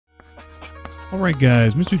Alright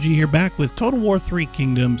guys, Mr. G here back with Total War 3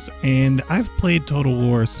 Kingdoms, and I've played Total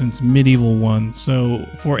War since Medieval 1, so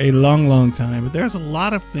for a long time, but there's a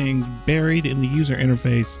lot of things buried in the user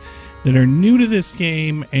interface that are new to this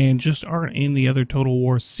game and just aren't in the other Total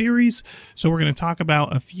War series, so we're going to talk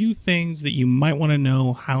about a few things that you might want to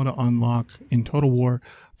know how to unlock in Total War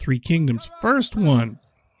 3 Kingdoms. First one,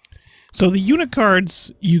 so the unit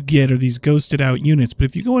cards you get are these ghosted out units, but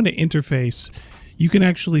if you go into interface, you can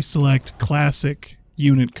actually select classic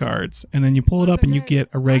unit cards, and then you pull it up and you get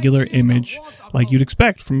a regular image like you'd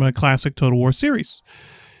expect from a classic Total War series.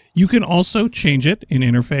 You can also change it in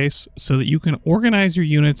interface so that you can organize your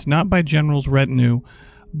units not by general's retinue,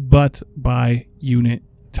 but by unit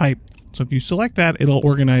type. So if you select that, it'll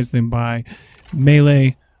organize them by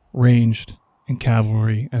melee, ranged, and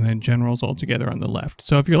cavalry, and then generals all together on the left.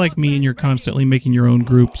 So if you're like me and you're constantly making your own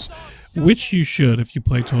groups, which you should if you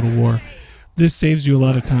play Total War, this saves you a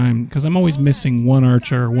lot of time, because I'm always missing one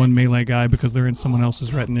archer or one melee guy because they're in someone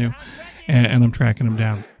else's retinue, and I'm tracking them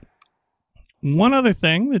down. One other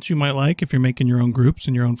thing that you might like if you're making your own groups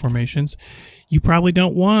and your own formations, you probably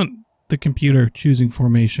don't want the computer choosing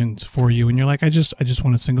formations for you, and you're like, I just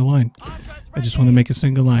want a single line. I just want to make a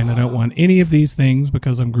single line. I don't want any of these things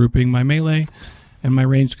because I'm grouping my melee and my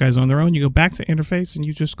ranged guys on their own. You go back to interface and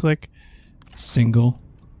you just click single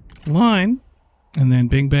line, and then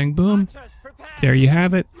bing bang boom. There you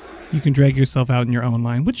have it. You can drag yourself out in your own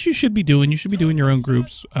line, which you should be doing. You should be doing your own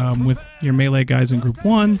groups with your melee guys in group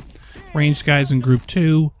 1, ranged guys in group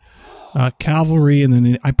 2, cavalry, and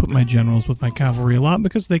then I put my generals with my cavalry a lot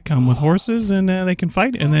because they come with horses and they can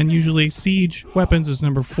fight. And then usually siege weapons is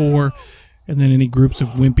number 4, and then any groups of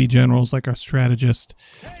wimpy generals like our strategist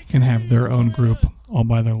can have their own group all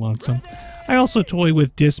by their lonesome. I also toy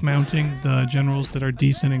with dismounting the generals that are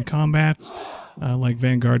decent in combat, like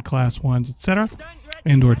Vanguard class ones, etc.,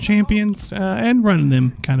 and or champions, and run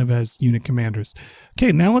them kind of as unit commanders.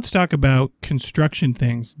 Okay, now let's talk about construction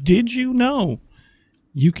things. Did you know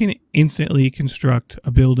you can instantly construct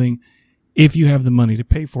a building if you have the money to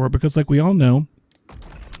pay for it? Because like we all know,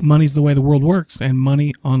 money's the way the world works, and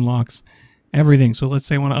money unlocks everything. So let's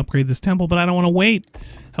say I want to upgrade this temple, but I don't want to wait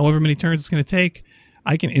however many turns it's going to take.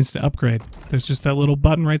 I can instant upgrade. There's just that little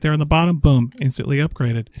button right there on the bottom. Boom, instantly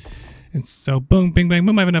upgraded. And so boom, bing, bang,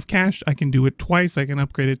 boom, I have enough cash. I can do it twice. I can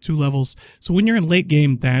upgrade it 2 levels. So when you're in late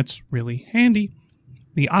game, that's really handy.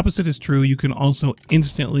 The opposite is true. You can also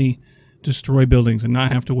instantly destroy buildings and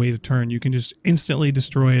not have to wait a turn. You can just instantly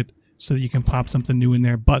destroy it so that you can pop something new in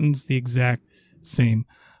there. Buttons, the exact same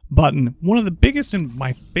button. One of the biggest and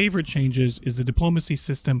my favorite changes is the diplomacy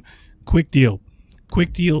system, Quick Deal.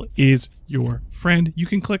 Quick Deal is your friend. You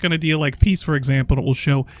can click on a deal like peace, for example, and it will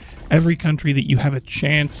show every country that you have a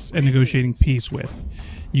chance at negotiating peace with.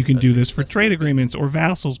 You can do this for trade agreements or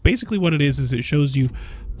vassals. Basically what it is it shows you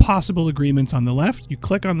possible agreements on the left. You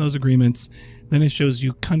click on those agreements, then it shows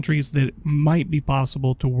you countries that might be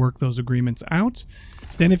possible to work those agreements out.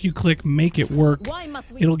 Then if you click make it work,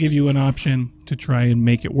 it'll give you an option to try and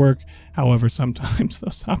make it work. However, sometimes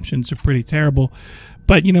those options are pretty terrible.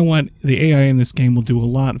 But you know what? The AI in this game will do a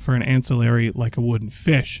lot for an ancillary like a wooden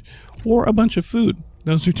fish or a bunch of food.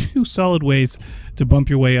 Those are 2 solid ways to bump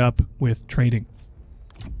your way up with trading.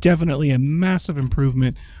 Definitely a massive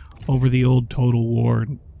improvement over the old Total War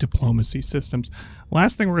diplomacy systems.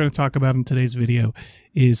 Last thing we're going to talk about in today's video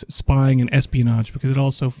is spying and espionage, because it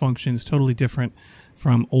also functions totally different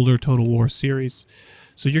from older Total War series.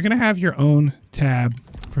 So you're going to have your own tab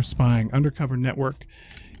for spying, undercover network.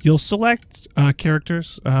 You'll select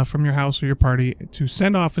characters from your house or your party to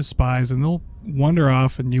send off as spies, and they'll wander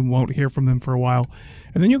off and you won't hear from them for a while.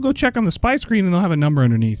 And then you'll go check on the spy screen and they'll have a number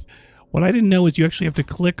underneath. What I didn't know is you actually have to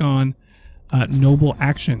click on noble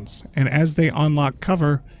actions, and as they unlock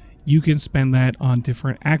cover, you can spend that on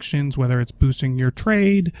different actions, whether it's boosting your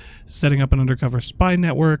trade, setting up an undercover spy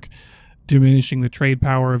network, diminishing the trade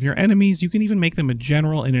power of your enemies. You can even make them a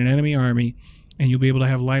general in an enemy army, and you'll be able to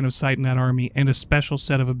have line of sight in that army and a special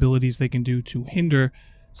set of abilities they can do to hinder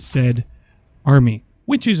said army,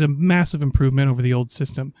 which is a massive improvement over the old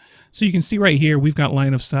system. So you can see right here, we've got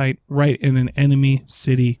line of sight right in an enemy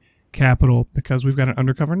city capital because we've got an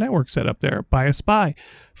undercover network set up there by a spy.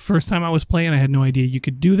 First time I was playing, I had no idea you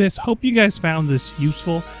could do this. Hope you guys found this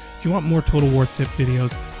useful. If you want more Total War tip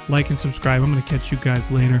videos, like and subscribe. I'm going to catch you guys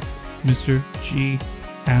later. Mr. G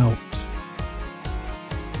out.